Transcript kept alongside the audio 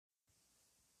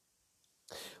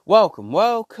Welcome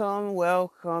to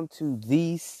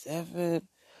the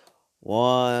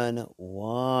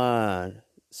 711.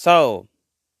 So,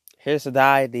 here's the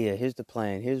idea. Here's the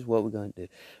plan. Here's what we're going to do.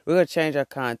 We're going to change our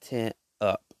content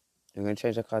up.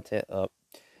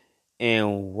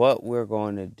 And what we're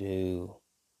going to do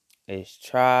is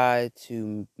try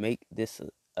to make this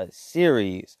a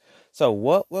series. So,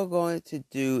 what we're going to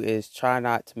do is try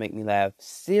not to make me laugh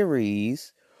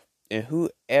series. And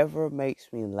whoever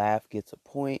makes me laugh gets a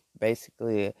point.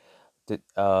 Basically,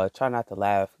 try not to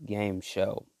laugh game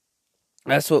show.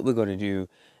 That's what we're going to do.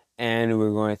 And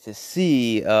we're going to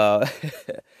see,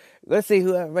 let's see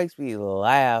whoever makes me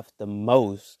laugh the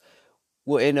most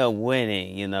will end up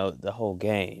winning, the whole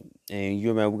game. And you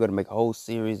remember, we're going to make a whole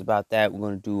series about that. We're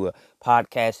going to do a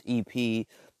podcast EP,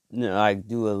 like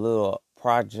do a little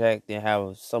project and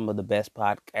have some of the best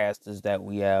podcasters that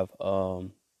we have,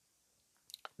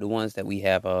 the ones that we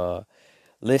have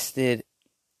listed.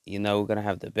 We're gonna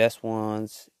have the best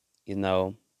ones, and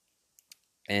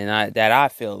I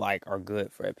feel like are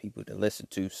good for people to listen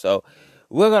to. So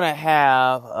we're gonna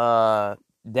have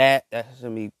that's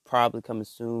gonna be probably coming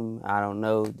soon. I don't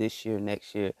know, this year,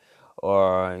 next year,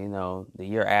 or the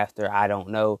year after. I don't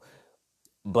know.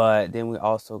 But then we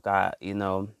also got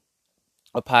a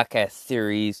podcast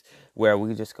series where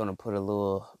we're just gonna put a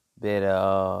little bit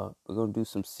we're gonna do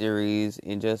some series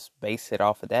and just base it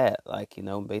off of that,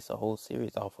 base a whole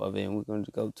series off of it. And we can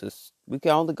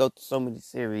only go to so many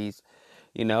series.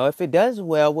 If it does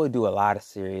well, we'll do a lot of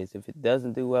series. If it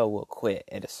doesn't do well, we'll quit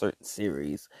at a certain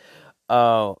series.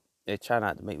 They try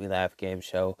not to make me laugh game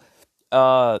show,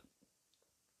 and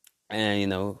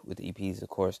with the EPs, of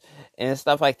course, and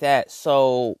stuff like that.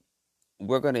 So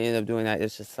we're going to end up doing that.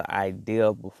 It's just an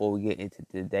idea before we get into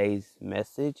today's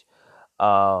message.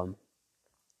 I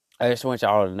just want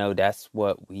y'all to know that's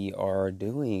what we are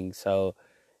doing. So,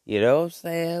 what I'm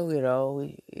saying? We're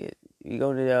gonna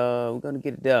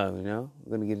get it done. We're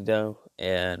gonna get it done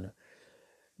and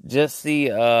just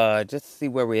see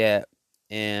where we're at.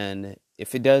 And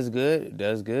if it does good, it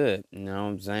does good. You know what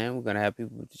I'm saying? We're gonna have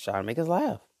people try to make us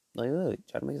laugh. Try to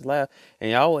make us laugh, and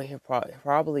y'all will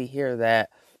probably hear that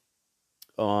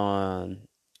on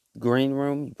Green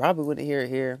Room. You probably wouldn't hear it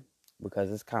here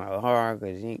because it's kind of hard,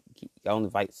 because you only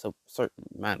invite a certain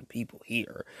amount of people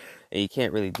here, and you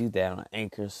can't really do that on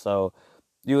Anchor. So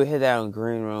you will hear that on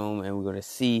Green Room, and we're gonna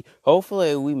see.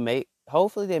 Hopefully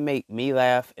they make me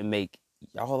laugh and make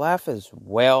y'all laugh as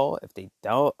well. If they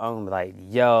don't, I'm like,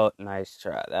 yo, nice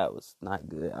try. That was not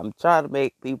good. I'm trying to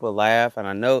make people laugh, and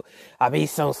I know I be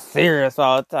so serious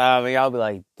all the time, and y'all be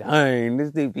like, dang,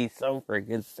 this dude be so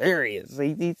freaking serious.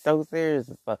 He's so serious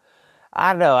and stuff.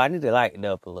 I know I need to lighten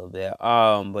up a little bit.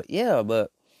 But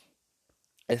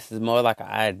this is more like an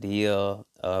idea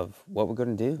of what we're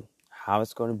gonna do, how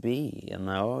it's gonna be.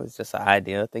 It's just an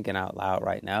idea, thinking out loud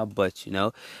right now. But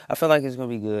I feel like it's gonna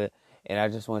be good. And I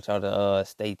just want y'all to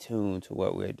stay tuned to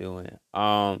what we're doing.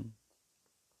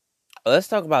 Let's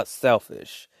talk about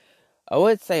selfish. I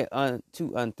wouldn't say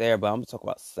too unfair, but I'm going to talk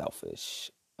about selfish.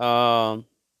 I'm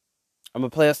going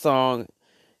to play a song.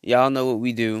 Y'all know what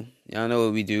we do. I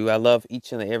love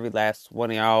each and every last one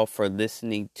of y'all for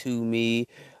listening to me.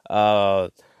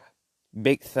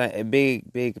 Big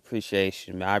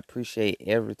appreciation, man. I appreciate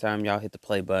every time y'all hit the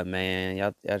play button, man.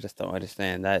 Y'all just don't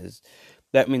understand.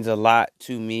 That means a lot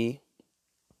to me.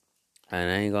 And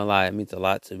I ain't gonna lie, it means a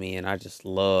lot to me, and I just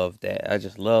love that. I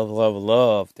just love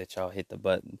that y'all hit the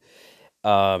button,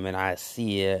 and I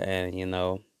see it, and it's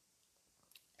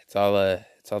all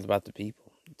about the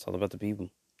people. It's all about the people.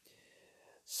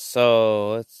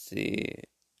 So let's see.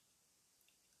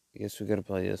 I guess we're gonna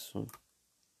play this one.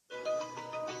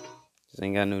 Just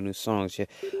ain't got no new songs yet,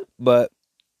 but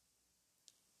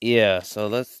yeah. So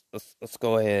let's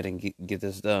go ahead and get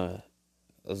this done.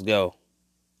 Let's go.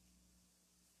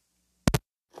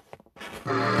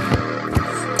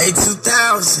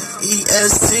 A2000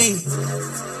 EST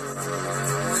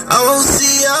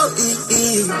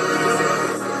OCOE.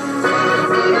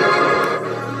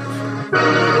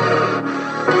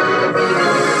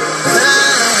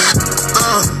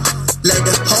 Let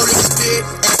the Holy Spirit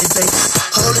activate.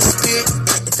 Holy Spirit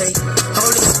activate.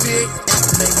 Holy Spirit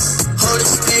activate. Holy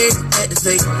Spirit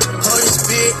activate. Holy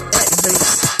Spirit activate.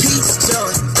 Peace,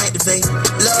 joy activate.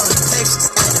 Love,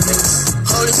 patience activate.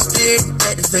 Holy Spirit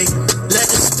activate. Let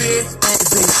the Spirit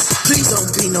activate. Please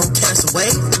don't be no castaway.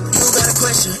 You got a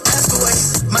question, ask away.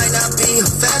 Might not be a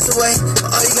faster way, but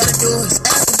all you gotta do is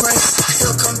ask and pray.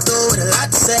 He'll come through with a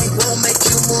lot to say. Won't make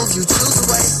you move, you choose a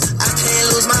way. I can't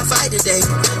lose my fight today.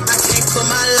 I can't put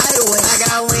my light away. I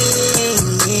got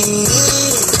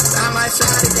wings, I might fly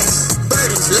today.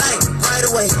 Burdens light right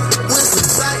away.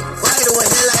 Wisdom sight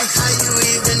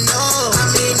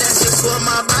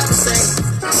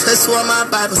what my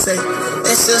Bible say.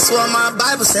 It's just what my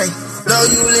Bible say. No,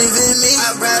 you live in me.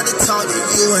 I'd rather talk to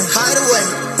you and hide away.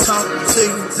 Talk to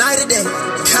you night and day.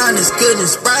 Kindness,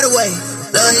 goodness, right away.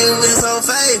 Love you been so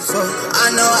faithful.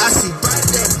 I know I see bright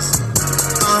days.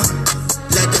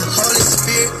 Let the Holy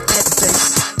Spirit activate.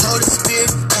 Holy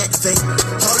Spirit activate.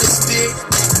 Holy Spirit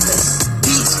activate.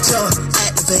 Peace, joy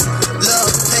activate.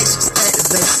 Love, patience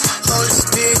activate. Holy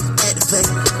Spirit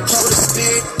activate. Holy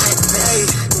Spirit activate.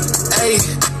 Hey,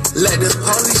 let the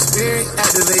Holy Spirit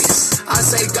activate. I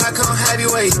say, God, come have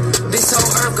your way. This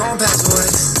whole earth gon' pass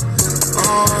away.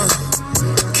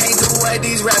 Can't do what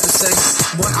these rappers say.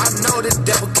 Boy, I know the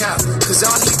devil cap, cause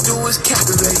all he do is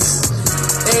captivate.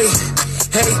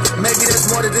 Hey, maybe there's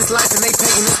more to this life and they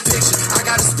painting this picture. I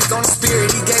gotta speak on the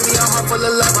spirit. He gave me a heart full of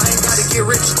love. I ain't gotta get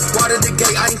rich. Water the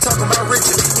gate, I ain't talking about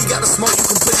Richard. He got a smoke, you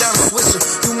can put down a swisher.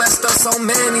 You messed up so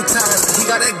many times. He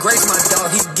got that grace, my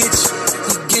dog. He get you.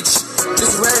 He get you.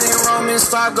 Just read in Romans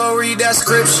 5, go read that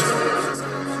scripture.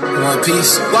 One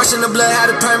piece. Washing the blood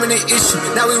had a permanent issue.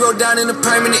 Now we wrote down in a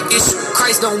permanent issue.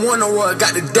 Christ don't want no war,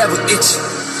 got the devil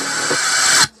itching.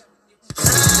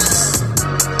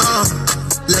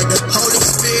 Let the Holy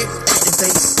Spirit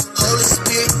activate. Holy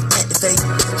Spirit activate.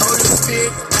 Holy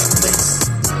Spirit activate.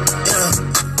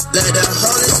 Let the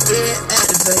Holy Spirit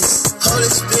activate. Holy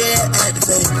Spirit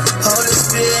activate. Holy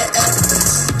Spirit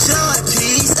activate. Joy,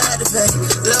 peace activate.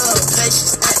 Love,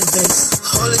 patience activate.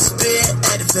 Holy Spirit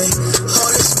activate.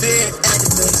 Holy Spirit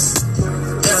activate.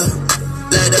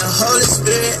 Let the Holy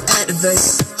Spirit activate.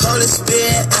 Holy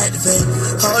Spirit activate.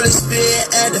 Holy Spirit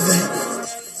activate.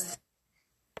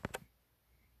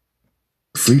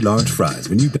 Free large fries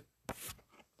when you.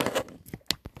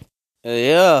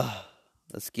 Yeah.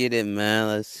 Let's get it, man.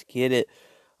 Let's get it.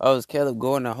 Oh, it's Caleb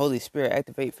Gordon, the Holy Spirit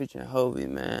activate featuring Hobie,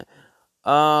 man.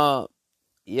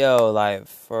 Yo, like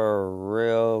for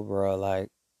real, bro. Like,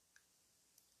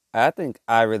 I think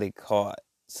I really caught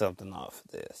something off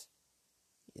of this.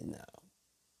 You know,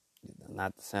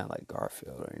 not to sound like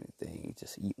Garfield or anything.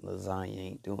 Just eating lasagna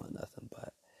ain't doing nothing,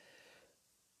 but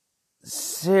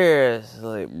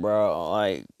seriously, bro.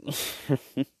 Like,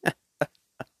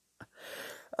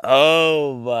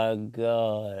 oh my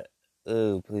god.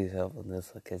 Ooh, please help on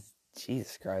this one, cause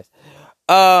Jesus Christ.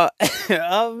 I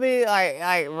mean,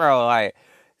 bro, like,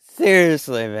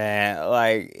 seriously, man,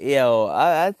 like, yo,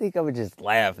 I think I would just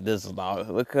laugh at this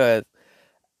one because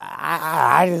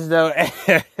I just don't,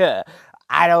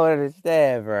 I don't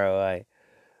understand, bro. Like,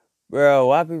 bro,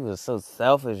 why people are so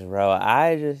selfish, bro?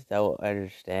 I just don't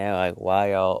understand, like,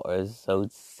 why y'all are so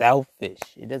selfish.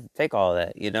 It doesn't take all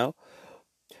that, you know.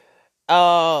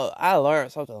 I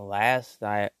learned something last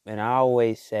night, and I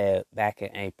always said back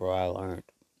in April I learned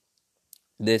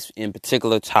this in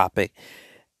particular topic,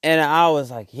 and I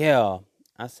was like, yeah.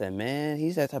 I said, man,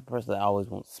 he's that type of person that always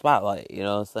wants spotlight. You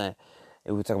know what I'm saying?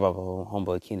 And we talk about my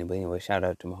homeboy Kenny, but anyway, shout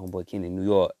out to my homeboy Kenny, New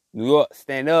York, New York,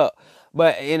 stand up.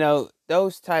 But you know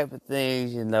those type of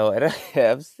things, you know, and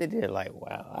I'm sitting there like,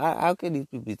 wow, how can these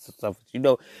people be so selfish? You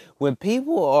know, when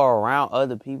people are around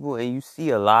other people, and you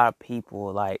see a lot of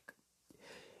people like,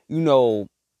 you know,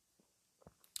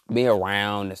 be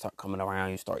around and start coming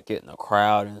around, you start getting a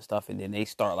crowd and stuff, and then they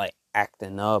start like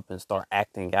acting up and start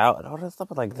acting out and all that stuff.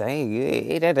 Like, dang,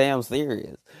 it ain't that damn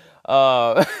serious.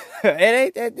 It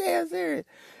ain't that damn serious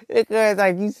because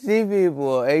like you see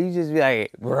people and you just be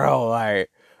like, bro,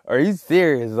 like, are you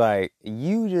serious? Like,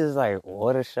 you just like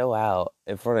want to show out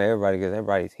in front of everybody because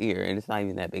everybody's here and it's not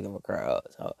even that big of a crowd.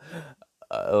 So,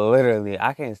 literally,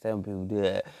 I can't stand when people do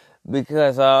that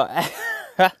because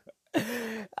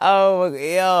oh,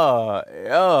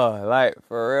 yo, like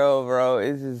for real, bro.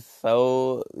 It's just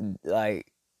so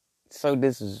like so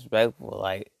disrespectful.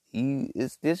 Like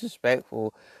it's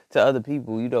disrespectful to other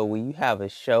people. You know, when you have a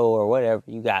show or whatever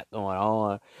you got going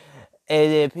on,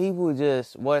 and then people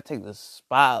just want to take the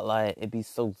spotlight and be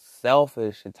so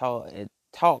selfish and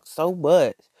talk so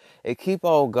much and keep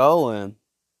on going.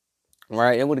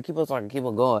 Right, and want to keep on talking, keep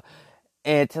on going.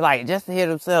 And to like just to hear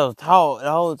themselves talk the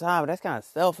whole time, that's kind of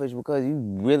selfish because you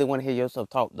really want to hear yourself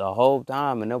talk the whole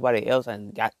time and nobody else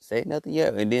hasn't got said nothing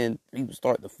yet. And then people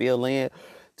start to fill in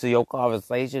to your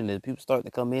conversation and people start to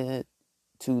come in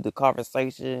to the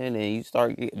conversation and you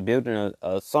start building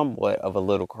a somewhat of a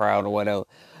little crowd or whatever.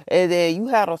 And then you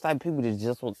have those type of people that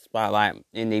just want the spotlight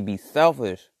and they be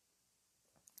selfish.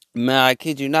 Man, I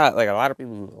kid you not. Like a lot of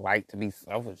people like to be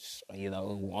selfish, you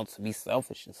know, want to be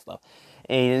selfish and stuff,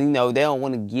 and you know they don't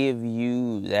want to give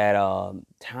you that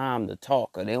time to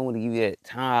talk, or they don't want to give you that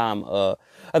time of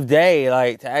day,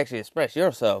 like to actually express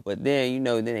yourself. But then you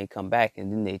know, then they come back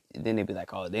and then they be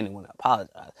like, oh, then they want to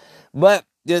apologize. But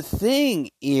the thing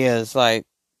is, like,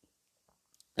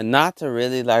 not to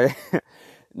really like.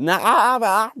 Nah,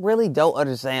 I really don't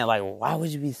understand. Like, why would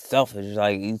you be selfish?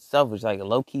 Like, you selfish, like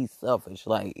low key selfish.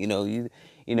 Like, you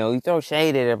throw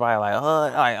shade at everybody.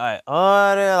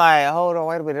 They're like, hold on,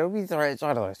 wait a minute. Don't be trying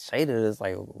to like, shade at us.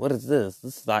 Like, what is this?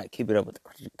 This is like keep it up with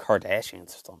the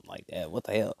Kardashians or something like that. What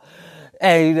the hell?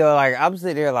 And like I'm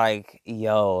sitting there like,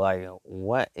 yo, like,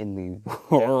 what in the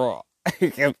world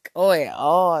is going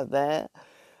on, man?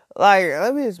 Like,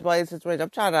 let me explain the situation. I'm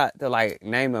trying not to like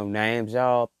name them names,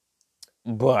 y'all.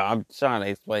 But I'm trying to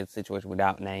explain the situation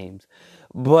without names.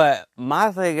 But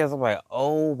my thing is, I'm like,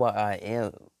 oh my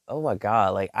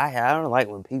god, like I don't like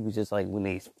when people just like when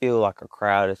they feel like a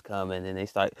crowd is coming and they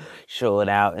start showing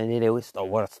out and then they always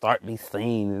want to start be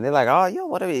seen and they're like, oh, yo,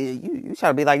 what you try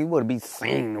to be like you want to be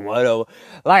seen or whatever,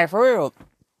 like for real.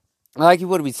 Like you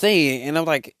want to be saying, and I'm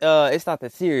like, it's not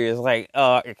that serious. Like,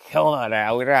 come on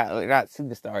now, we're not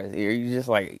superstars here. You just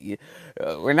like,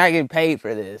 we're not getting paid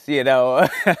for this, and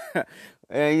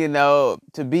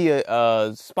to be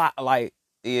a spotlight,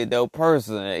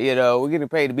 person, we're getting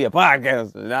paid to be a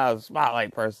podcaster, not a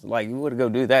spotlight person. Like, you want to go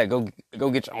do that, go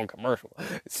get your own commercial,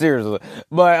 seriously.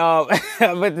 But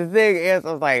but the thing is,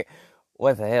 I was like,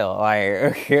 what the hell?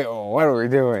 Like, what are we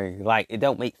doing? Like, it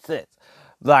don't make sense.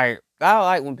 Like, I don't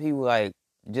like when people like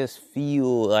just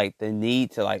feel like the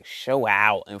need to like show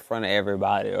out in front of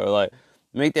everybody or like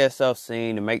make themselves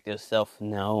seen and make themselves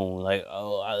known. Like,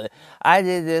 oh, I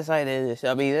did this, I did this.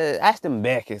 I mean, that's them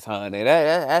Beckys, honey.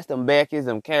 That's them Beckys,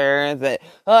 them Karens.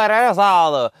 That's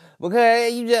all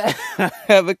because you just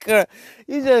because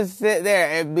you just sit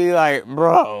there and be like,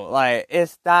 bro, like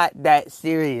it's not that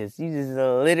serious. You just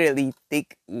literally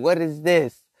think, what is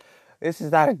this? This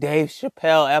is not a Dave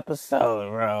Chappelle episode,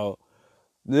 bro.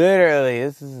 Literally,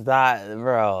 this is not,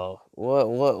 bro.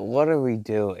 What are we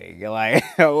doing? Like,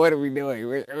 what are we doing?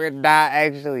 We're not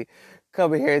actually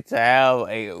coming here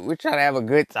to we're trying to have a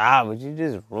good time, but you're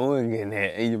just ruining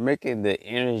it. And you're making the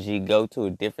energy go to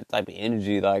a different type of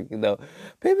energy. Like,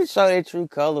 people show their true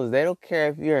colors. They don't care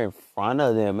if you're in front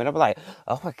of them. And I'm like,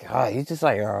 oh my God, you just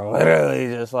like, are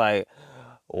literally just like,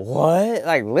 what?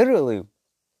 Like, literally,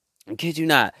 kid you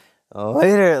not,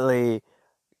 literally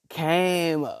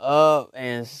came up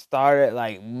and started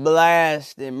like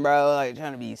blasting, bro, like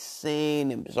trying to be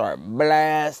seen and start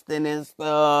blasting and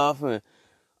stuff. And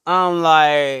I'm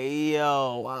like,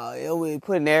 yo, wow, we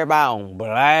putting everybody on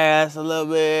blast a little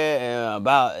bit and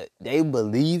about their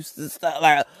beliefs and stuff.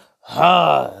 Like,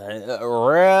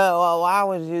 real? Why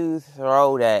would you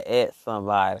throw that at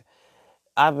somebody?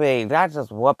 I mean, not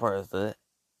just one person,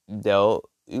 though.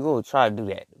 You gonna try to do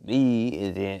that to me,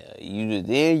 and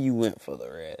then you went for the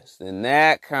rest, and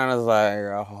that kind of like,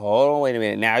 hold on, wait a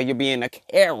minute. Now you're being a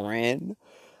Karen,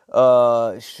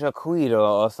 Shaquita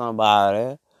or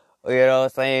somebody, you know what I'm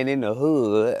saying, in the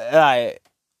hood, like,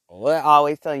 what?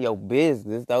 Always telling your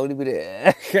business. Don't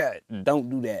even don't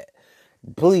do that.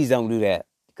 Please don't do that.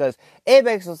 Because it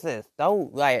makes no sense.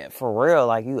 Don't, like, for real,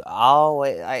 like, you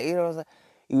always, like, you know what I'm saying?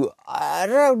 I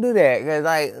don't do that. Because,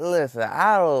 like, listen,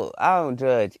 I don't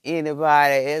judge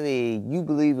anybody. I mean, you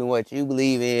believe in what you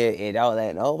believe in and don't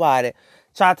let nobody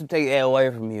try to take that away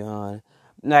from you, hon.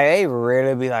 Like, they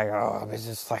really be like, oh, it's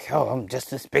just like, oh, I'm just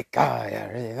this big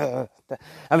guy.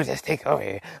 I'm just take over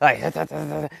here.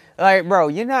 Like, bro,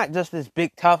 you're not just this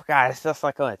big tough guy. It's just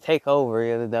like gonna take over.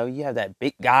 You have that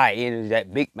big guy energy,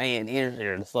 that big man energy,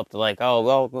 or something like, oh,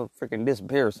 well, we're gonna freaking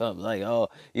disappear or something. Like, oh,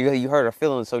 you hurt our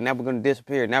feelings, so now we're gonna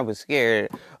disappear. Now we're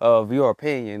scared of your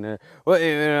opinion,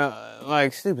 or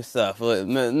like stupid stuff.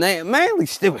 Mainly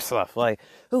stupid stuff. Like,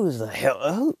 who's the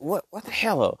hell? What the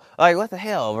hell? Like, what the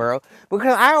hell, bro?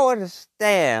 Because I don't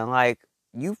understand. Like,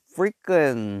 you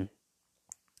freaking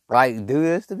like do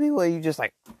this to people. You just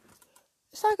like,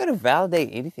 it's not gonna validate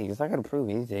anything. It's not gonna prove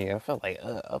anything. I felt like,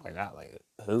 oh my god, like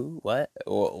who, what,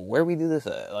 or where we do this?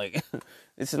 Like,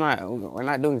 it's not. We're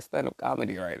not doing stand-up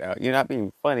comedy right now. You're not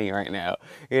being funny right now.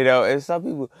 And some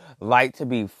people like to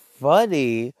be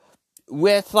funny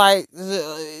with like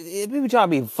people try to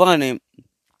be funny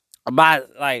about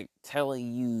like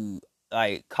telling you,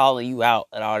 like calling you out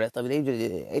and all that stuff. They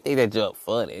think that joke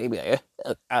funny. They be like,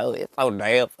 oh, it's so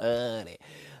damn funny.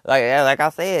 Like, yeah, like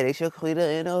I said, they should clean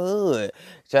it in the hood.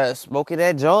 Just smoking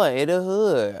that joint in the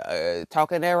hood.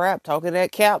 Talking that rap, talking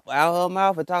that cap out her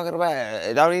mouth and talking about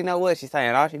it. Don't even know what she's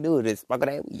saying. All she do is smoking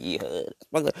that weed.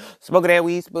 Smoking that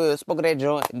weed, smoking that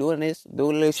joint, doing this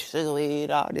shit,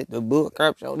 all this, the bull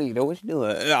crap. She don't even know what she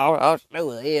doing. All she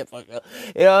do is head fuck up.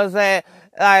 You know what I'm saying?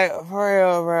 Like, for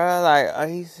real, bro. Like, are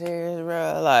you serious,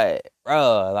 bro? Like,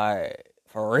 bro, like,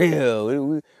 for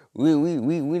real.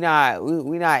 We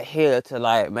not here to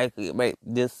like make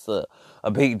this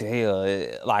a big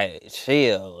deal. Like,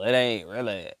 chill. It ain't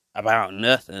really about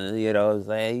nothing. You know what I'm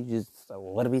saying? You just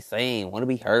want to be seen, want to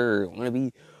be heard, want to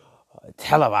be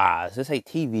televised. This ain't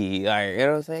TV. Like, you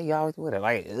know what I'm saying? You always with it.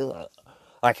 Like,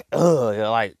 ugh.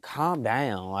 Like, calm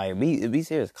down. Like, be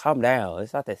serious. Calm down.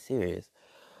 It's not that serious.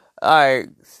 Like,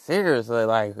 seriously,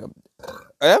 like,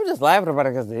 I'm just laughing about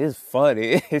it because it is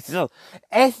funny. It's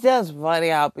just funny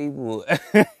how people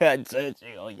judge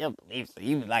you on your beliefs.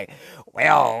 You be like,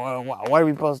 well, what are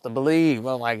we supposed to believe?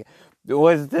 I'm like,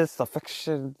 was this a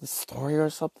fiction story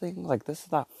or something? Like, this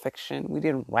is not fiction. We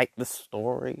didn't write the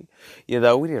story. We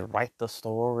didn't write the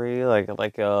story.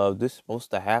 This is supposed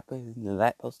to happen and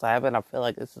that supposed to happen. I feel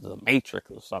like this is a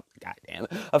matrix or something. Goddamn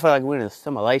it. I feel like we're in a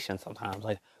simulation sometimes.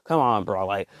 Like, come on, bro.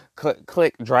 Like,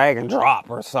 click, drag and drop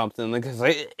or something because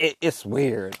it's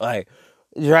weird. Like,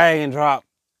 drag and drop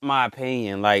my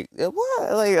opinion. Like,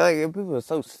 what? Like people are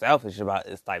so selfish about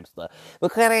this type of stuff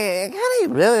because they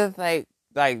really think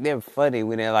like they're funny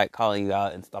when they're like calling you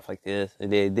out and stuff like this,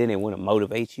 and then they want to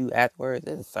motivate you afterwards.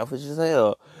 It's selfish as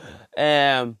hell.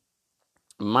 And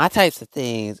my types of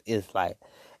things is like,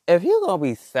 if you're gonna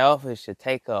be selfish to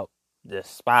take up the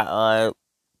spotlight,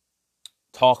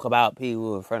 talk about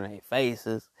people in front of their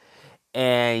faces,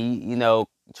 and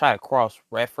try to cross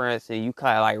reference, and you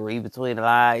kind of like read between the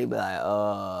lines. You be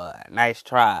like, nice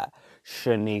try,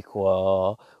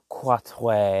 Shaniqua,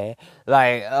 Quatwe,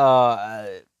 like,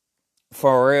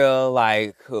 for real,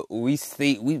 like, we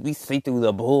see through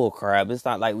the bull crap. It's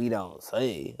not like we don't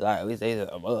see. Like, we see the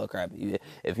bull crap.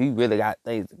 If you really got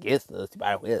things against us, you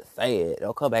might as well say it.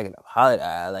 Don't come back and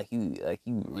apologize like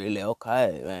you really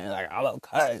okay, man. Like, I'm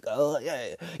okay, girl.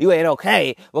 Yeah, you ain't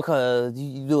okay because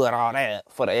you doing all that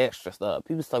for the extra stuff.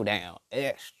 People slow down,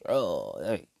 extra.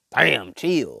 Like, damn,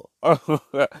 chill. you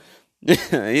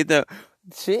know,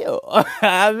 chill.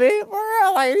 I mean, for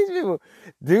real, like, these people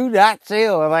do not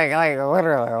chill. Like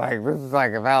literally, like, this is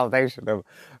like a validation of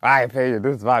my opinion.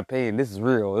 This is my opinion. This is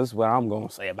real. This is what I'm gonna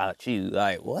say about you.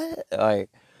 Like, what? Like,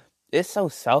 it's so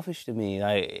selfish to me.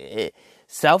 Like,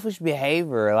 selfish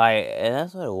behavior. Like, and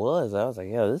that's what it was. I was like,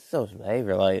 yo, this is selfish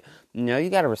behavior. Like, you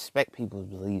gotta respect people's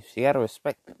beliefs. You gotta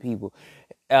respect people.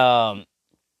 And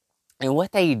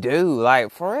what they do,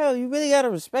 like, for real, you really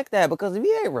gotta respect that, because if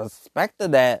you ain't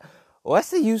respecting that, what's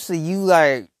the use of you,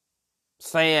 like,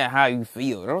 saying how you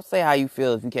feel? Don't say how you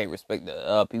feel if you can't respect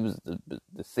the people's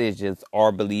decisions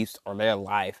or beliefs or their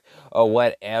life or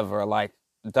whatever. Like,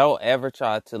 don't ever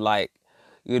try to, like,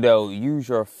 use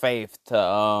your faith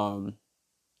to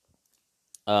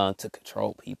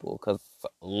control people, because,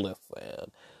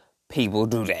 listen, people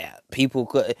do that. People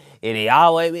could, and it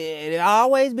always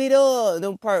be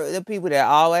the people that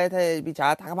always be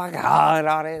trying to talk about God and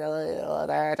all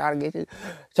that,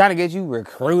 trying to get you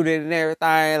recruited and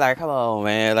everything. Like, come on,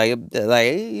 man. Like you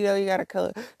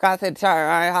gotta concentrate,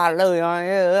 right? Hallelujah,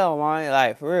 man.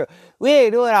 Like, for real, we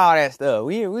ain't doing all that stuff.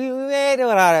 We ain't doing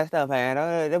all that stuff,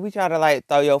 man. Don't be trying to, like,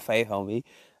 throw your faith on me.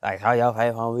 Like, how y'all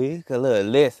faith on me? Cause look,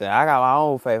 listen, I got my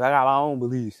own faith. I got my own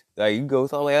beliefs. Like, you go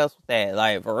somewhere else with that.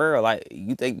 Like, for real. Like,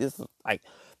 you think this is like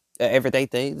an everyday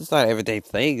thing? It's not an everyday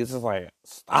thing. It's just like,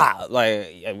 stop. Like,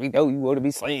 yeah, we know you want to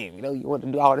be seen. We know you want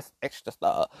to do all this extra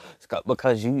stuff.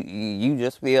 Because you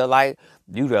just feel like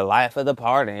you the life of the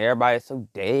party and everybody's so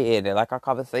dead. And like our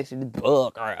conversation in the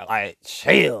book, or like,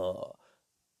 chill.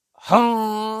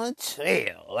 Huh?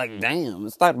 Chill. Like, damn,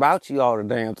 it's not about you all the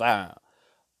damn time.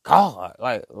 God,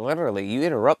 like, literally, you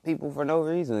interrupt people for no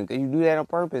reason, because you do that on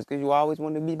purpose, because you always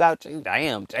want to be about you.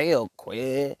 Damn, chill,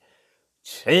 quit,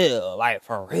 chill, like,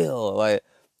 for real. Like,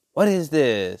 what is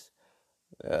this?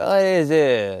 What is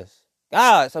this?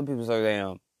 God, some people so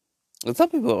damn. Some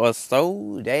people are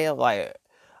so damn, like,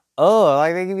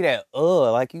 like, they give you that,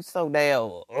 like, you so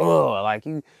damn, like,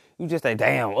 you just a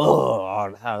damn, all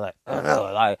the time, like,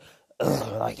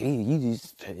 you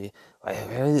just,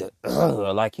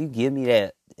 like, you give me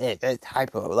that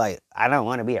type of, like, I don't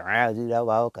want to be around you, though,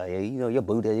 okay, your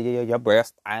booty, your breath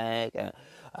stink, and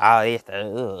all this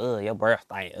stuff, your breath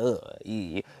stink,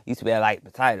 you smell like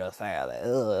potato salad,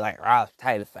 like raw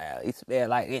potato salad, you smell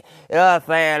like, you know what I'm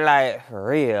saying, like, for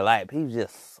real, like, people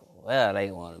just swear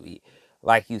they want to be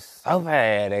like you so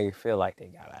bad, they feel like they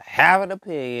gotta have an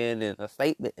opinion and a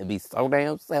statement and be so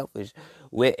damn selfish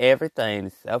with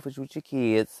everything. Selfish with your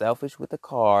kids, selfish with the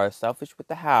car, selfish with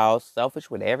the house,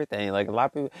 selfish with everything. Like, a lot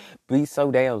of people be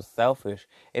so damn selfish,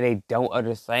 and they don't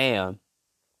understand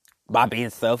by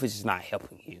being selfish is not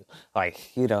helping you.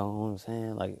 Like, you know what I'm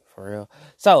saying? Like, for real.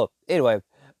 So, anyway,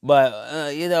 but,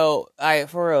 like,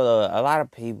 for real, a lot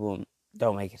of people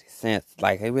don't make any sense.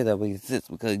 Like, it really don't make sense,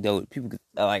 because, people could,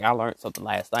 like, I learned something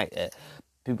last night that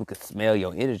people could smell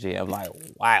your energy. I'm like,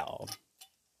 wow.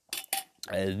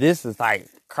 This is like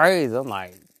crazy. I'm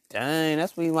like, dang,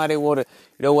 that's why they want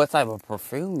to, what type of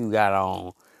perfume you got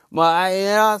on. But you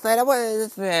know what I'm saying? That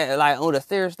was like on the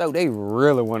stereoscope, they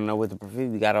really want to know what the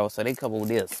perfume you got on, so they come over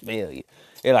there and smell you.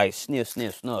 They like sniff,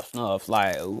 sniff, snuff, snuff.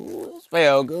 Like, ooh, it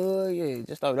smell good. Yeah,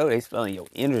 just don't know they smelling your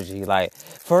energy. Like,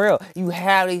 for real, you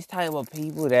have these type of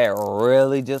people that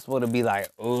really just want to be like,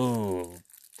 ooh,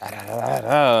 da da da da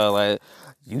da. Like,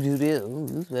 you do this, ooh,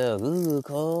 you smell good,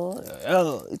 cuz.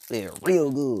 Oh, it smell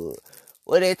real good.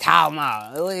 What they talking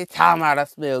about? What they talking about? I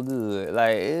smell good.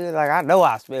 Like I know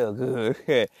I smell good.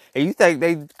 And you think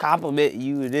they compliment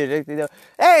you and then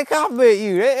they compliment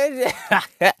you. They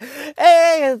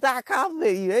not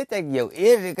compliment you. They think your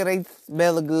energy because they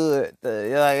smell good.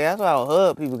 Like, that's why I don't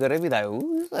hug people because they be like,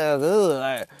 ooh, you smell good.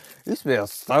 Like, you smell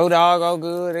so doggone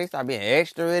good. They start being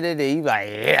extra in it. And you be like,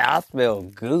 yeah, I smell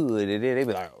good. And then they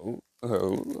be like, ooh.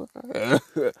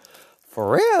 For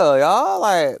real, y'all.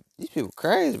 Like, these people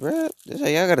crazy, bro. This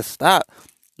y'all gotta stop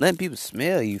letting people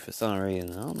smell you for some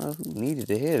reason. I don't know who needed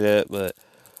to hear that, but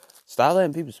stop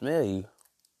letting people smell you.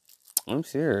 I'm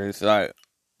serious. Like,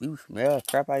 you smell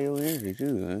crap out of your energy,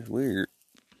 too. It's weird.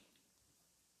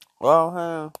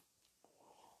 Well,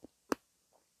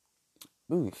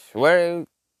 they swear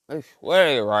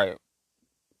they right.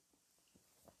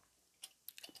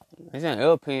 They saying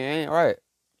LP ain't right.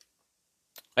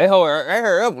 They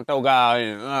hurry up and throw God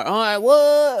in. Like, I'm like,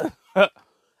 what? They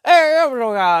hurry up and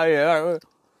throw God in. Like,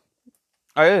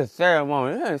 oh, it's a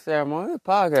ceremony. It ain't a ceremony. It's a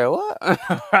podcast.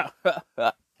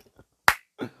 What?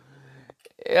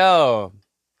 Yo.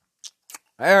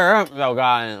 They hurry up and throw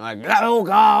God in. Like, oh,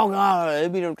 God, oh, God. They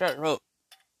beat them church up.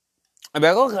 I be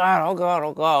like, oh, God, oh, God,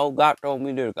 oh, God. Oh, God told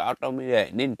me this. God told me that.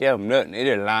 And didn't tell them nothing. They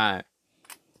just lying.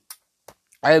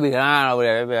 They be lying over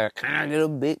there. They be like, can I get a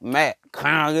Big Mac? Can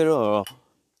I get a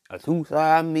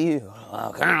two-side meal?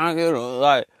 Can I get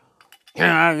like, can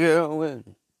I get a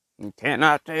wedding? Can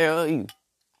I tell you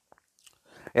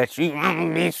that you want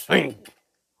to be sweet?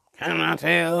 Can I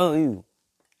tell you?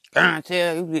 Can I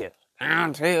tell you this? Can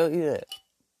I tell you that?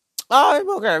 Oh, it's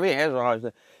okay. That's what I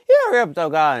said. You ever throw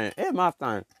God in? It's my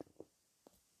thing.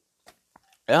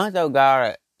 Don't throw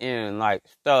God in like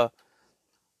stuff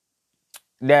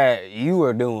that you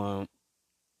were doing,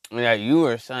 that you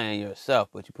were saying yourself,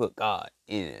 but you put God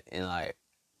in it, and like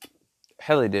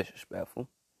hella disrespectful.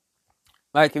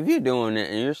 Like if you're doing it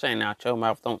and you're saying out your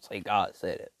mouth, don't say God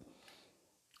said it.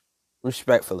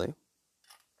 Respectfully.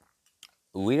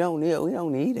 We don't need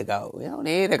to go. We don't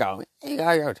need to go. You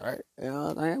got your church. You know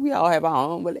what I'm saying? We all have our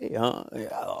own beliefs.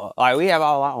 Like we have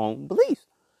all our own beliefs.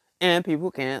 And people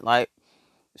can't like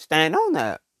stand on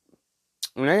that.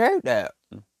 And they hate that.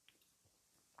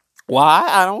 Why?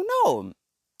 I don't know.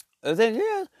 Then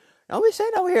yeah, don't be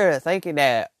sitting over here thinking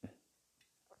that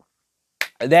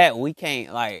we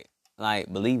can't like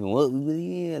believe in what we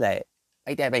believe in. Like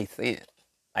make that make sense.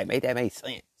 Like make that make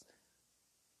sense.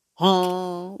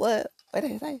 Huh? What? What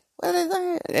they say? What they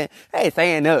saying? They ain't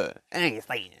saying nothing. They ain't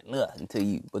saying nothing to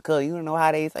you because you don't know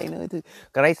how they say nothing to you.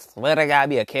 Because they swear they gotta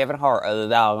be a Kevin Hart or the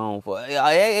doggone for.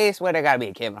 They swear they gotta be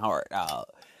a Kevin Hart, dog.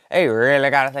 They really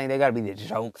gotta think they gotta be the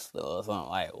jokester or something.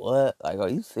 Like, what? Like, are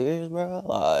you serious, bro?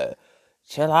 Like,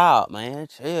 chill out, man.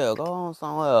 Chill. Go on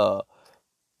somewhere.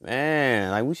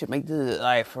 Man, like, we should make this,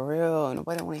 like, for real.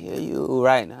 Nobody wanna hear you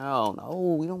right now.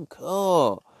 No, we don't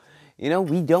care. We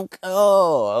don't care.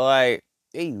 Like,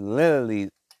 they literally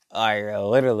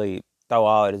throw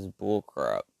all this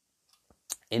bullcrap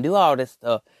and do all this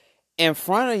stuff in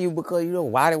front of you because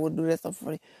why they would do that stuff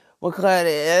for you? Because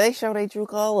they show their true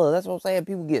colors. That's what I'm saying.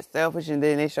 People get selfish and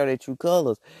then they show their true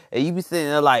colors. And you be sitting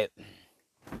there like,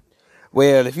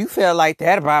 well, if you felt like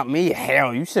that about me,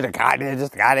 hell, you should have got there,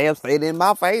 just goddamn say it in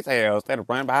my face, hell, instead of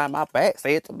running behind my back.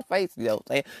 Say it to my face,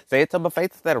 say it to my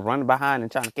face instead of running behind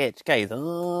and trying to catch a case.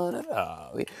 What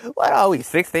are we,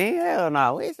 16? Hell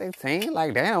no, we 16.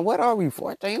 Like, damn, what are we,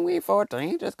 14? We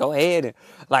 14. Just go ahead and,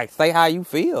 like, say how you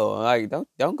feel. Like,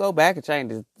 don't go back and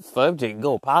change the subject and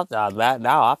go apologize about it.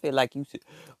 No, I feel like you should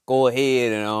go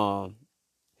ahead and,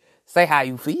 say how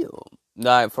you feel.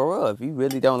 Like, for real, if you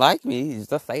really don't like me,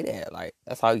 just say that. Like,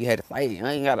 that's all you had to say. You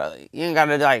ain't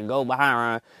gotta like go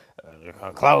behind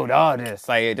closed door. Just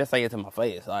say it. Just say it to my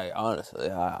face. Like, honestly,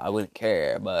 I wouldn't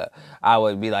care, but I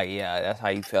would be like, yeah, that's how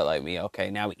you felt like me. Okay,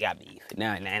 now we got beef.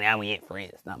 Now we ain't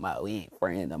friends. We ain't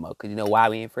friends no more. Cause you know why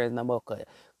we ain't friends no more?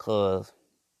 Cause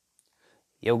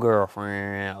your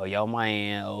girlfriend or your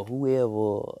man or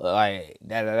whoever, like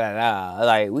da da da da.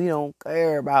 Like we don't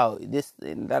care about this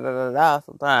and da da da da.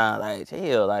 Sometimes, like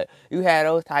chill. Like you had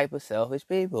those type of selfish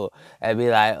people that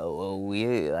be like, oh, well,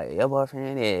 we like your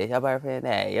boyfriend is, your boyfriend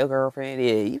that, your girlfriend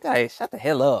is. You guys shut the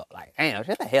hell up. Like damn,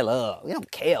 shut the hell up. We don't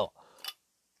care.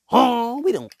 Huh?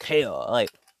 We don't care.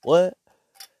 Like what?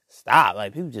 Stop.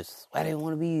 Like people just swear they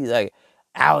want to be like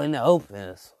out in the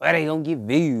open. Swear they gonna get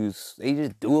views. They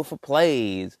just do it for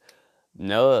plays.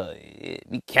 No, it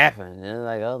be capping. And it's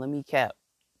like, oh, let me cap.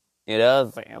 You know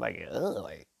what I'm saying?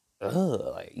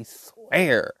 Like you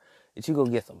swear that you gonna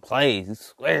get some plays. You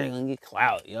swear you gonna get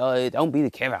clout. You know, don't be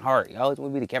the Kevin Hart. You always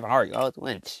want to be the Kevin Hart. You always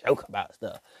want to joke about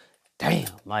stuff.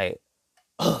 Damn, like,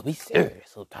 be serious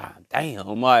sometimes.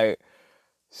 Damn, like,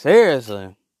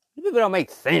 seriously. People don't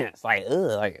make sense. Why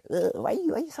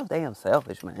you so damn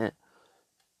selfish, man?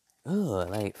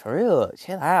 Like for real,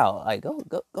 chill out. Like go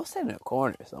sit in a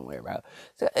corner somewhere, bro.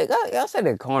 So, go sit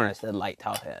in a corner instead of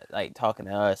talking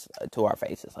to us to our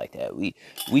faces like that. We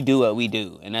do what we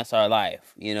do, and that's our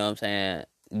life. You know what I'm saying?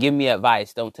 Give me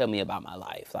advice. Don't tell me about my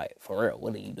life. Like for real,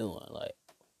 what are you doing? Like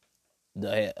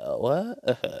the hell, what?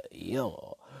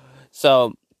 Yo.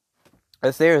 So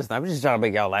seriously, I'm just trying to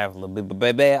make y'all laugh a little bit, but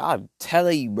baby, I'm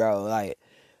telling you, bro. Like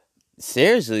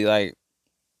seriously, like.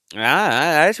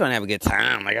 I just want to have a good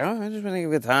time. Like, I just want to have a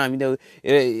good time. You know,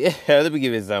 let me give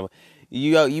you an example.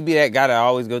 You be that guy that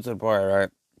always go to the party, right?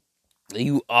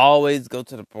 You always go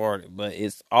to the party, but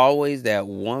it's always that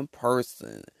one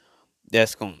person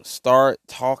that's going to start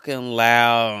talking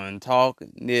loud and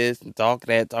talking this and talking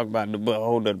that, talking about the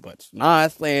whole other bunch of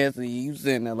nonsense, and you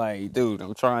sitting there like, dude,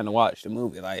 I'm trying to watch the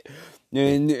movie. Like,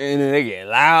 and then they get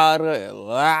louder and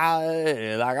louder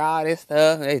and like all this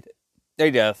stuff. They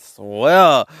just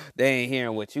swear they ain't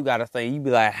hearing what you gotta say. You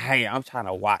be like, hey, I'm trying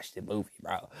to watch the movie,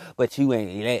 bro. But you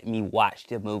ain't let me watch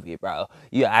the movie, bro.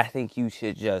 Yeah, I think you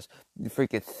should just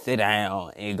freaking sit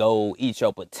down and go eat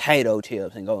your potato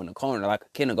chips and go in the corner like a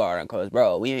kindergarten. Cause,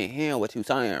 bro, we ain't hearing what you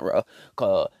saying, bro.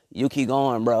 Cause you keep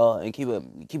going, bro, and keep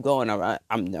going.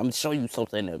 I'm gonna show you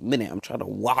something in a minute. I'm trying to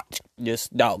watch this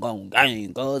doggone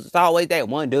game. Cause it's always that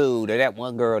one dude or that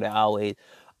one girl that always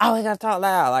gotta talk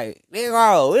loud. Like,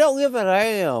 nigga, we don't give a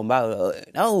damn about it.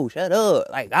 No, shut up.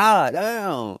 Like, god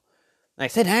damn.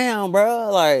 Like, sit down, bro.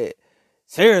 Like,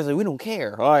 seriously, we don't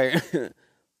care. Like,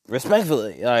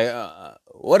 respectfully. Like,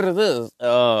 what is this?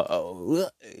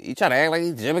 You trying to act like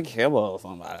he's Jimmy Kimmel or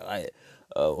somebody. Like,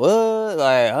 what?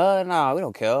 Like, no, we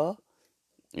don't care.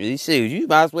 You see, you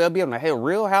might as well be on the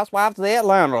Real Housewives of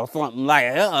Atlanta or something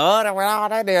like all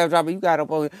that damn job you got up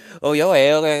on your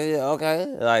head. Okay.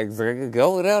 Like,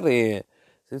 go with that then.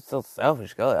 It's so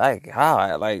selfish. Go, like,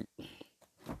 God, like,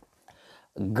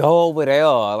 go over there,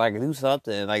 like, do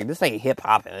something. Like, this ain't hip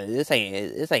hop. This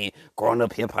ain't grown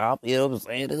up hip hop. You know what I'm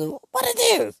saying? What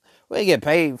it is? We ain't get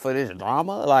paid for this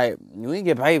drama. Like, we ain't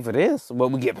get paid for this, but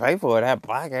we get paid for that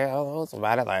podcast. Oh,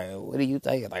 somebody like, what are you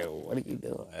taking? Like, what are you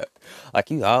doing?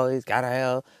 Like, you always gotta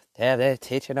have that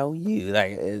attention on you.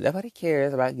 Like, nobody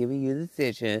cares about giving you the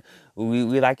attention.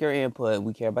 We like your input.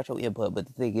 We care about your input. But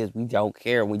the thing is, we don't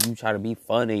care when you try to be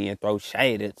funny and throw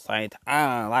shade at the same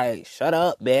time. Like, shut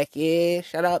up, Becky.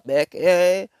 Shut up,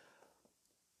 Becky.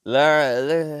 Shut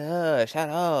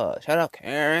up. Shut up,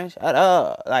 Karen. Shut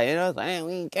up. Like, you know what I'm saying?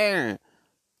 We ain't caring.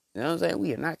 You know what I'm saying?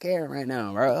 We are not caring right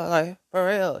now, bro. Like, for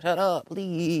real. Shut up,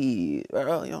 please.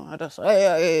 Bro, you don't have to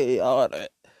say all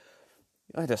that.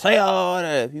 You don't have to say all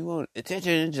that. If you want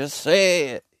attention, just say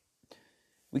it.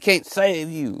 We can't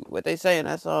save you. What they saying,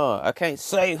 that's all. I can't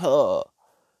save her.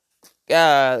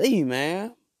 Golly,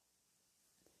 man.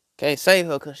 Can't save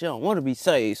her because she don't want to be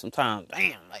saved sometimes.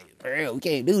 Damn, like, for real, we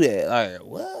can't do that. Like,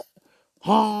 what?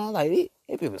 Huh? Like, these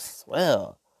people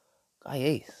swell. Like,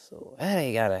 they swear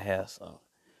they gotta have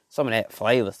some of that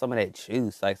flavor, some of that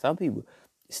juice. Like, some people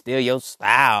steal your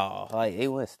style. Like, they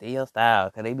want to steal your style.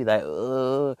 Because they be like,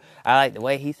 I like the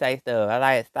way he say stuff. I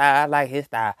like his style. I like his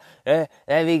style. Let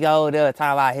me go there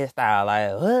talk about his style.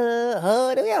 Like,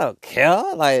 what? Do y'all care?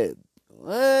 Like,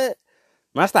 what?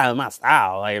 My style is my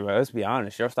style. Like, bro, let's be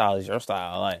honest. Your style is your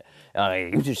style. Like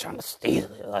you just trying to steal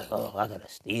it. Like, oh, I gotta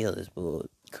steal this bull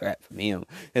crap from him.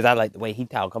 Because I like the way he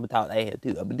talk. I'm gonna talk like him,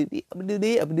 too. I'm gonna do this. I'm gonna do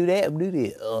this. I'm gonna do that. I'm gonna do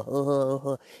this.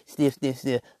 Sniff.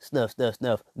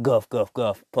 Snuff. Guff.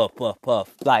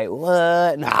 Puff. Like,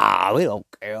 what? Nah, we don't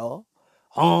care.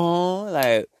 Huh?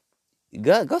 Like,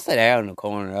 go sit down in the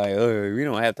corner. Like, we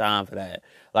don't have time for that.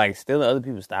 Like, stealing other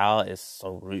people's style is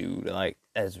so rude. Like,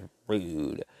 that's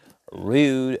rude. And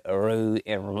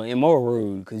more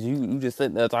rude. Because you just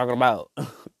sitting there talking about...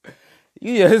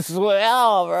 you just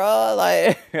swell, bro.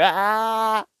 Like,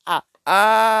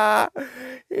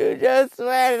 You just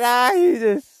swear it out. You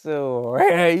just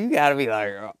swear. You gotta be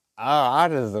like, oh, I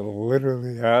just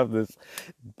literally have this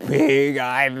big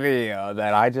idea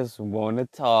that I just want to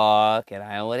talk and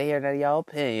I don't want to hear none of y'all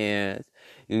opinions.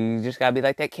 You just gotta be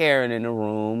like that Karen in the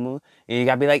room, and you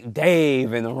gotta be like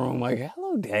Dave in the room, like,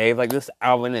 hello, Dave, like this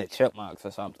Alvin and the Chipmunks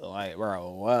or something, like,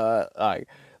 bro, what, like,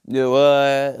 you know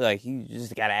what, like, you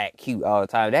just gotta act cute all the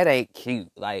time. That ain't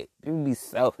cute. Like, people be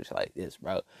selfish like this,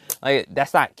 bro. Like,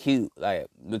 that's not cute, like,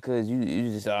 because you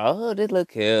just, oh, this look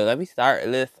cute, let me start a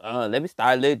little fun, let me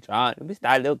start a little drama, let me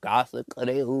start a little gossip, cause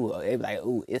they be like,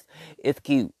 ooh, it's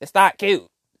cute. It's not cute.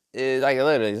 It's like,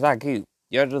 literally, it's not cute.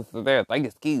 You're just there think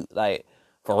it's cute, like,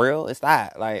 for real, it's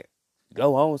not. Like,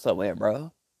 go home somewhere,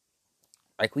 bro.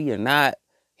 Like, we are not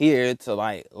here to,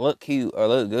 like, look cute or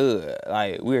look good.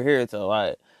 Like, we're here to,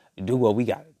 like, do what we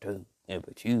gotta do. Yeah,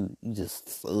 but you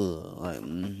just,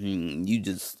 you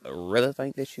just really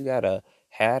think that you gotta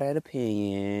have that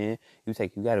opinion. You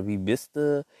gotta be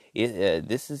Mr.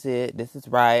 This is it. This is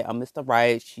right. I'm Mr.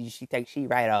 Right. She thinks she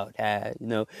right all the time. You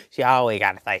know, she always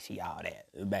gotta say she all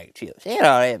that. Back chill. She ain't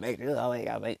all that. Back chill. Always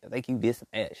gotta think you this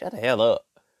and that. Shut the hell up.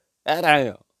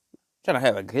 Damn. Trying to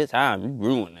have a good time. You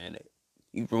ruining it.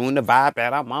 You ruined the vibe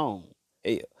that I'm on.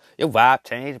 Hell. Your vibe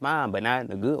changed mine, but not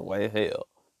in a good way. Hell.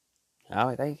 I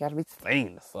always think you gotta be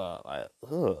saying the stuff. Like,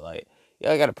 like, you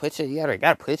gotta put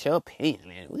your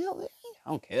opinion in. I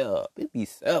don't care. People be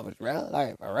selfish, bro.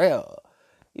 Like, for real.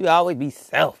 You always be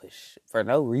selfish for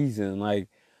no reason. Like,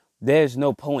 there's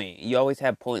no point. You always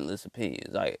have pointless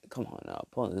opinions. Like, come on now,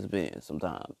 pointless opinions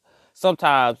sometimes.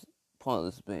 Sometimes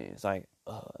pointless opinions. Like,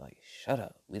 shut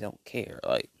up. We don't care.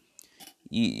 Like,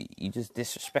 you just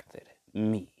disrespected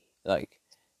me. Like,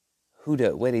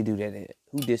 where they do that at?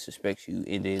 Who disrespects you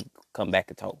and then come back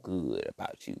and talk good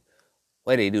about you?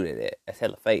 Where they do that at? That's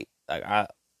hella fake. Like,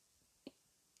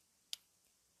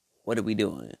 what are we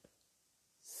doing?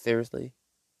 Seriously?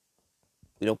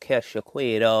 We don't care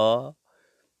Shaquita.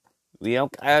 We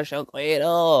don't care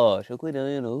Shaquita.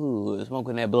 Shaquita in the hood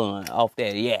smoking that blunt off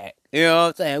that yak. You know what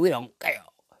I'm saying? We don't care.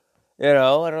 You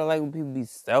know, I don't like when people be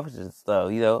selfish and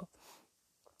stuff, you know?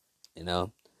 You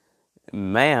know?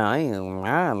 Man, I ain't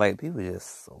mind. Like, people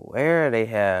just swear they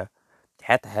have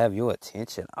to have your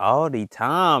attention all the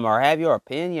time or have your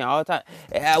opinion all the time.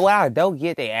 Well, I don't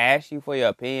get they ask you for your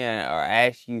opinion or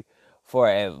ask you for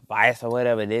advice or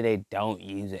whatever, then they don't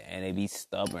use it and they be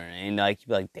stubborn and like you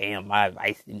be like, damn, my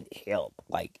advice didn't help.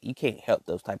 Like, you can't help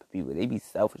those type of people. They be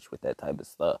selfish with that type of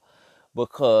stuff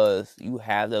because you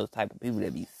have those type of people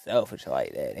that be selfish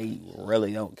like that. They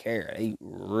really don't care. They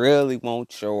really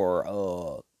want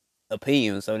your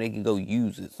opinion so they can go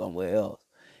use it somewhere else.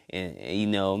 And you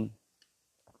know,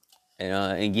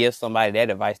 and give somebody that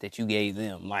advice that you gave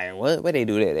them. Like, what they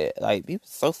do that at? Like, people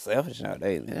so selfish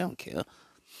nowadays, man. They don't care.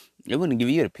 They wouldn't give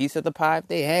you a piece of the pie if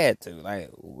they had to. Like,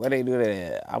 what they do that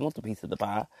at? I want the piece of the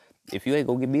pie. If you ain't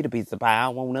gonna give me the piece of the pie, I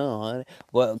don't want none.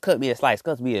 Well, cut me a slice.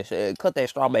 Cut that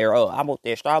strawberry up. I want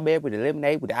that strawberry with the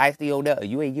lemonade with the iced tea on there.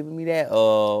 You ain't giving me that.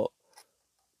 Who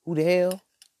the hell?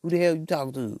 Who the hell you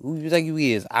talking to? Who you think you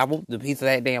is? I want the piece of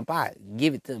that damn pie.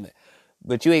 Give it to me.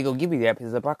 But you ain't gonna give me that piece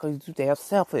of the pie because you damn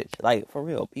selfish. Like, for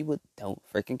real. People don't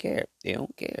freaking care. They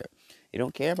don't care. They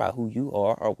don't care about who you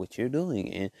are or what you're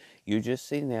doing. And you're just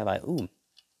sitting there like, ooh,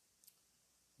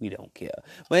 we don't care.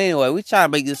 But anyway, we try to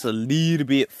make this a little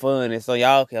bit fun and so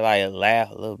y'all can like laugh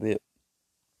a little bit.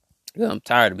 I'm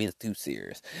tired of being too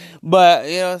serious. But,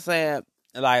 you know what I'm saying?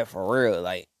 Like, for real.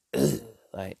 Like,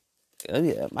 like,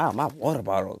 my water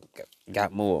bottle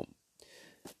got more.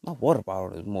 My water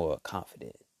bottle is more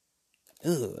confident.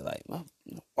 Like my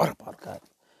water bottle got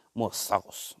more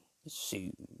sauce.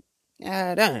 Shoot.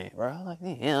 Yeah, dang, bro. Like,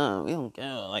 damn, we don't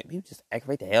care. Like, people just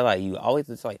aggravate the hell out of you. Always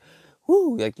just like,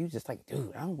 whoo, like, you just like,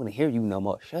 dude, I don't want to hear you no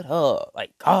more. Shut up.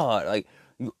 Like, God, like,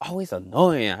 you always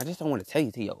annoying. I just don't want to tell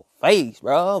you to your face,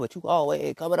 bro. But you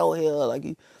always coming over here like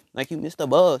you Mr.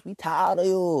 Buzz. We tired of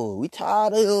you. We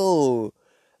tired of you.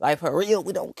 Like, for real,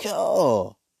 we don't care.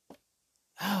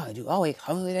 You always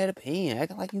coming with that opinion,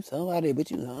 acting like you somebody, but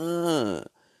you,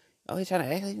 always trying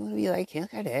to act like you want to be like Kim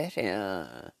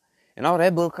Kardashian. And all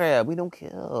that bullcrap. We don't care.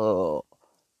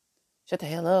 Shut the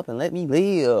hell up and let me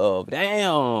live.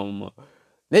 Damn.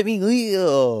 Let me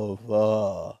live.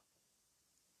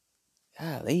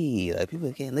 Golly. Like,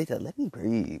 people can't let me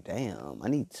breathe. Damn. I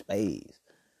need space.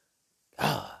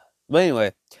 God. But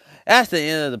anyway, that's the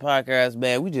end of the podcast,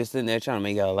 man. We just sitting there trying to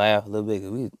make y'all laugh a little bit.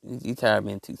 We tired of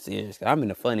being too serious. I'm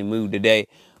in a funny mood today.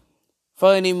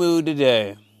 Funny mood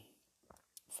today.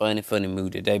 funny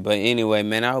mood today. But anyway,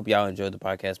 man, I hope y'all enjoyed the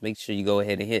podcast. Make sure you go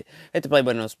ahead and hit the play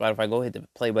button on Spotify. Go hit the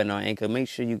play button on Anchor. Make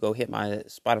sure you go hit my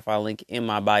Spotify link in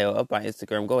my bio up my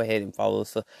Instagram. Go ahead and follow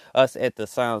us at the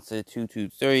Silencer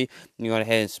 223. You go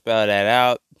ahead and spell that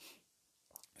out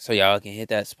so y'all can hit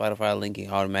that Spotify link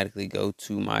and automatically go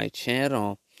to my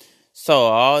channel. So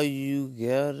all you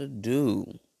gotta do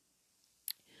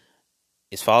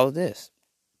is follow this.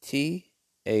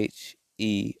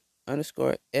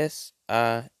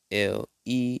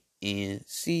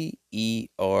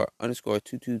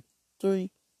 THE_SILENCER_223.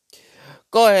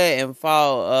 Go ahead and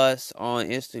follow us on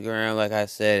Instagram. Like I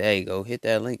said, hey, go hit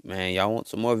that link, man. Y'all want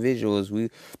some more visuals? We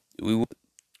want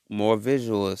more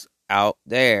visuals out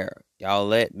there. Y'all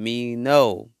let me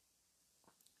know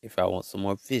if y'all want some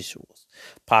more visuals.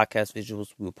 Podcast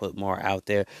visuals, we'll put more out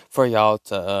there for y'all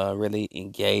to really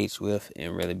engage with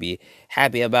and really be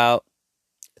happy about.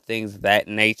 Things of that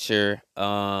nature,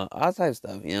 all types of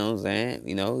stuff, you know what I'm saying?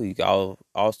 You know, you can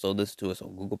also listen to us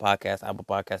on Google Podcasts, Apple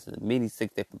Podcasts, and many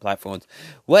 6 different platforms.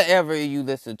 Whatever you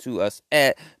listen to us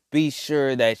at, be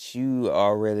sure that you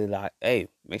are really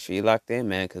make sure you're locked in,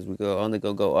 man, because we only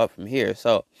go up from here.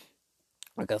 So,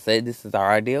 like I said, this is our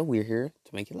idea. We're here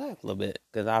to make you laugh a little bit,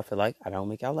 because I feel like I don't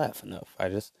make y'all laugh enough. I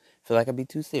just feel like I'd be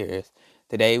too serious.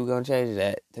 Today, we're going to change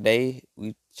that. Today,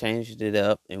 we changed it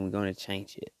up, and we're going to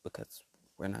change it, because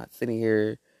we're not sitting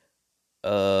here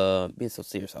being so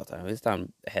serious all the time. It's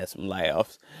time to have some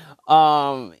laughs.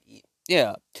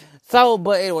 Yeah. So,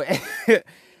 but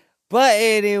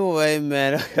anyway,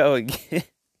 man, I'll get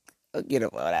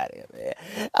up on out of here, man.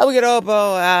 I'll get up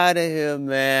on out of here,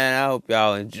 man. I hope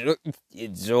y'all enjoy.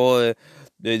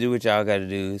 Do what y'all gotta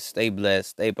do. Stay blessed.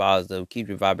 Stay positive. Keep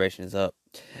your vibrations up.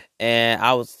 And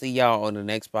I will see y'all on the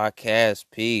next podcast.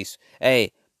 Peace.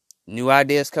 Hey, new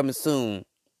ideas coming soon.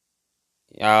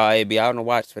 Y'all be out on the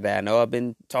watch for that. I know I've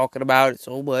been talking about it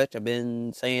so much. I've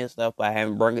been saying stuff, but I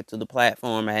haven't brought it to the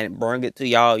platform. I haven't brought it to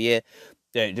y'all yet.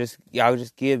 Y'all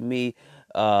just give me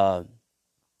time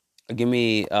to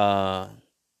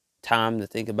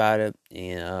think about it.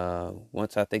 And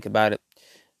once I think about it,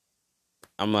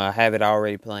 I'm gonna have it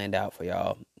already planned out for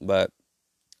y'all. But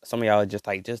some of y'all are just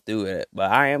do it.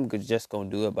 But I am just gonna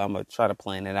do it. But I'm gonna try to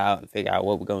plan it out and figure out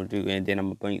what we're gonna do, and then I'm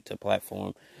gonna bring it to the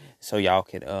platform so y'all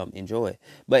can enjoy it.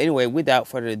 But anyway, without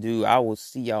further ado, I will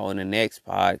see y'all on the next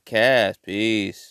podcast. Peace.